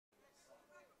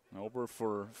Over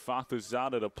for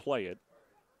Fatuzada to play it.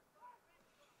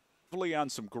 On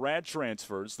some grad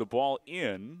transfers, the ball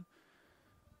in.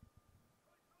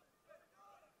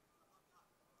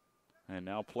 And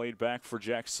now played back for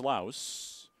Jack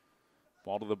Slouse.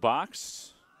 Ball to the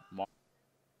box.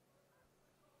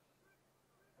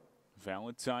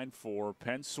 Valentine for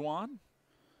Penn Swan.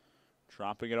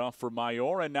 Dropping it off for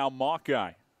Maor, and now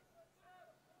Hawkeye.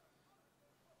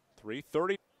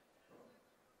 3:30.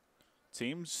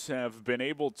 Teams have been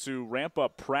able to ramp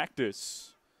up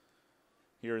practice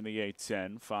here in the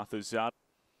A-10. Fatuzada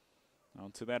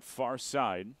out to that far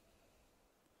side.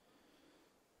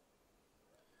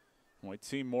 White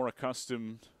team more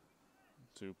accustomed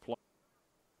to play.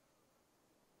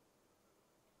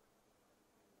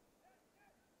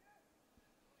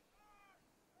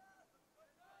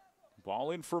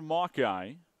 Ball in for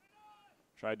Hawkeye.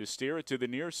 Tried to steer it to the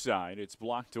near side. It's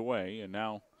blocked away, and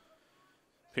now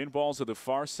pinballs to the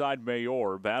far side.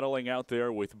 Maor battling out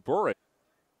there with Burritt.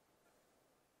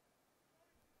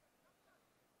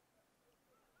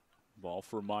 Ball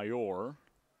for Maor.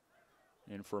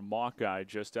 And for Hawkeye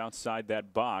just outside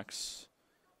that box.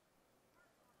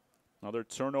 Another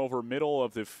turnover middle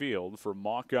of the field for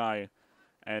Hawkeye.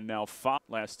 And now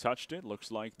last touched it.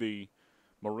 Looks like the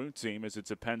Maroon team as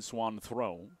it's a Penn Swan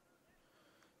throw.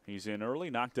 He's in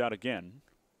early, knocked out again.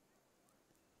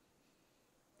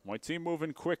 White team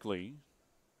moving quickly.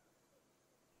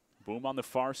 Boom on the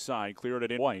far side, cleared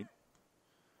it in white.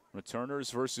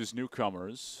 Returners versus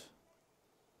newcomers.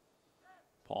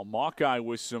 Paul Hawkeye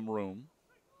with some room.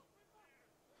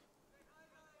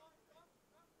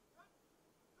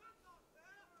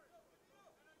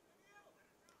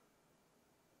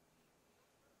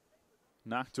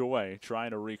 Knocked away,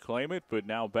 trying to reclaim it, but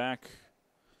now back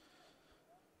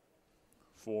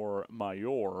for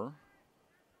Maor.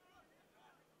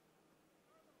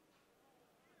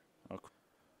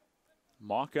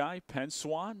 Hawkeye, Penn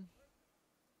Swan.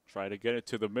 Try to get it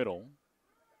to the middle.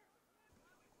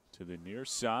 To the near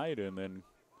side, and then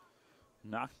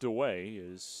knocked away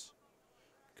as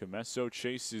Comesso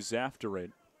chases after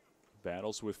it.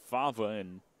 Battles with Fava,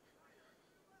 and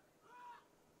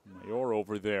Maor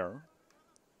over there.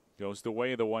 Goes the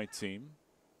way of the white team.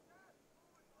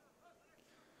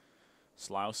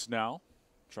 Slouse now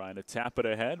trying to tap it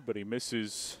ahead, but he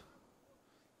misses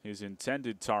his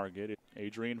intended target,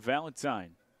 Adrian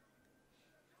Valentine.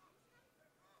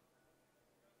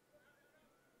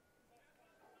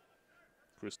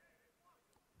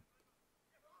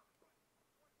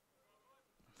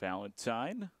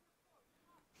 Valentine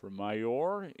for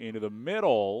Maor into the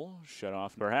middle. Shut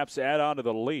off, perhaps add on to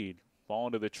the lead. Ball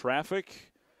into the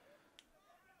traffic.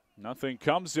 Nothing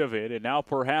comes of it, and now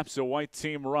perhaps a white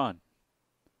team run.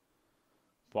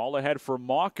 Ball ahead for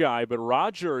Hawkeye, but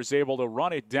Roger is able to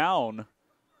run it down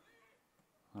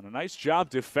on a nice job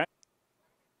defending.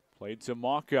 Played to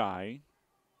Hawkeye.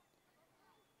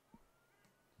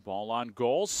 Ball on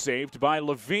goal, saved by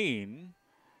Levine.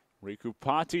 Riku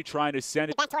Pati trying to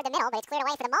send it back toward the middle, but it's cleared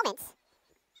away for the moment.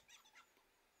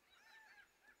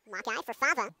 Hawkeye for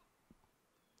Fava.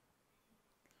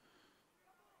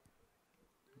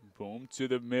 Boom to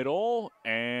the middle,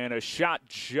 and a shot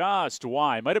just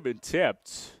wide. Might have been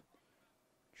tipped.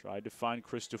 Tried to find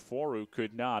Christoforou,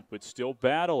 could not, but still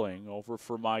battling. Over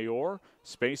for Maor.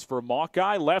 Space for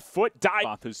Hawkeye. Left foot dive.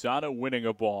 Fatuzada winning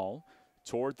a ball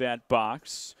toward that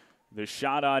box. The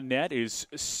shot on net is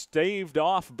staved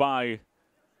off by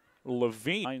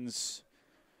Levine. Finds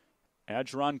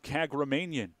Adron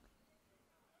Kagramanian.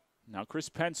 Now Chris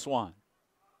Penn Swan.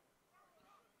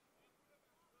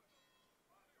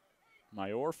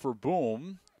 Maor for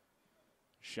Boom.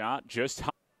 Shot just high.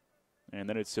 And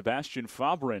then it's Sebastian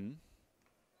Fabrin,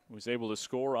 who was able to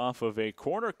score off of a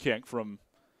corner kick from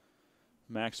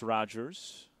Max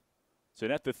Rogers. So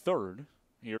net the third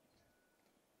here.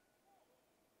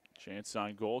 Chance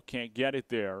on goal, can't get it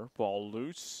there. Ball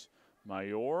loose.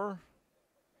 Maor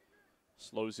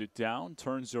slows it down,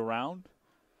 turns around.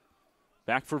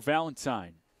 Back for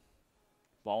Valentine.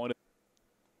 Ball in.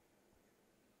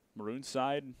 Maroon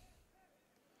side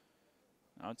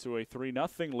out to a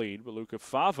 3-0 lead. But Luca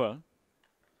Fava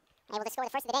able to score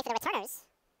the first of the day for the returners.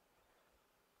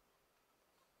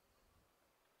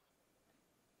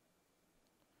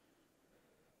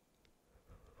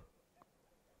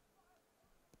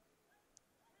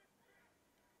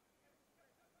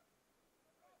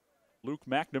 Luke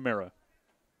McNamara.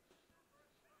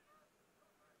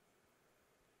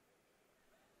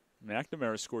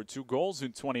 McNamara scored 2 goals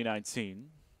in 2019.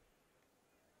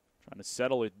 Trying to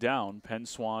settle it down. Penn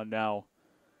Swan now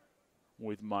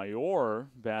with Maor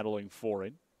battling for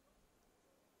it.